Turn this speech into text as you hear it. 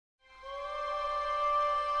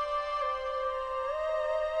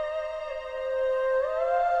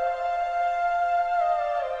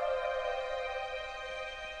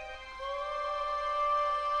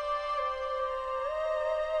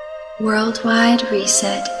Worldwide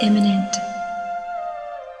reset imminent.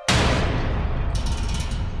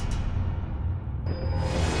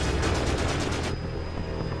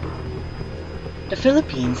 The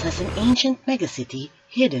Philippines has an ancient megacity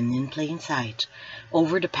hidden in plain sight.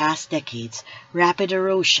 Over the past decades, rapid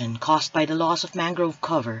erosion caused by the loss of mangrove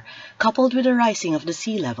cover, coupled with the rising of the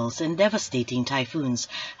sea levels and devastating typhoons,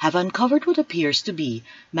 have uncovered what appears to be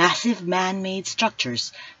massive man-made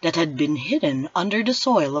structures that had been hidden under the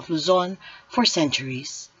soil of Luzon for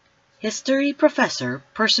centuries. History professor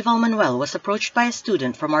Percival Manuel was approached by a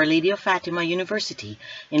student from Our Lady of Fatima University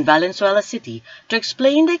in Valenzuela City to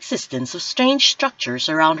explain the existence of strange structures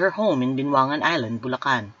around her home in Binuangan Island,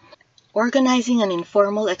 Bulacan. Organizing an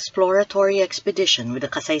informal exploratory expedition with the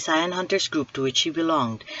Kasaysayan Hunters group to which he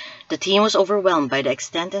belonged, the team was overwhelmed by the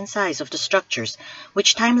extent and size of the structures,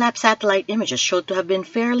 which time-lapse satellite images showed to have been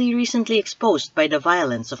fairly recently exposed by the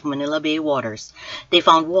violence of Manila Bay waters. They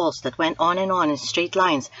found walls that went on and on in straight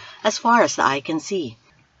lines as far as the eye can see.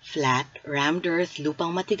 Flat, rammed earth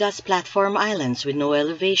lupang matigas platform islands with no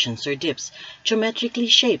elevations or dips, geometrically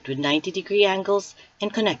shaped with 90-degree angles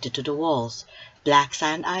and connected to the walls. Black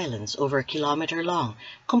sand islands over a kilometer long,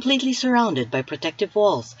 completely surrounded by protective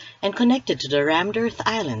walls and connected to the rammed earth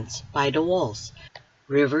islands by the walls.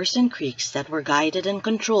 Rivers and creeks that were guided and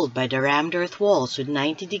controlled by the rammed earth walls with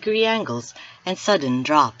 90-degree angles and sudden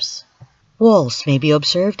drops. Walls may be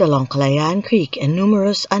observed along Kalayaan Creek and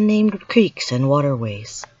numerous unnamed creeks and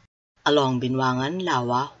waterways. Along Binuangan,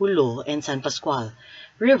 Lawa, Hulo, and San Pascual,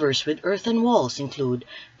 rivers with earthen walls include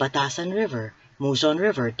Batasan River, Muzon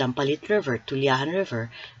River, Dampalit River, Tuliahan River,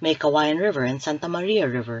 Maykawayan River, and Santa Maria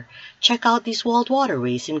River. Check out these walled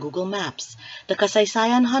waterways in Google Maps. The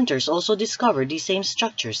Kasaysayan Hunters also discovered these same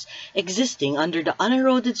structures existing under the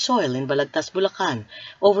uneroded soil in Balagtas, Bulacan,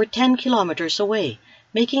 over 10 kilometers away,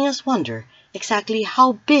 making us wonder exactly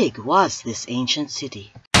how big was this ancient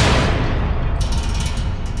city.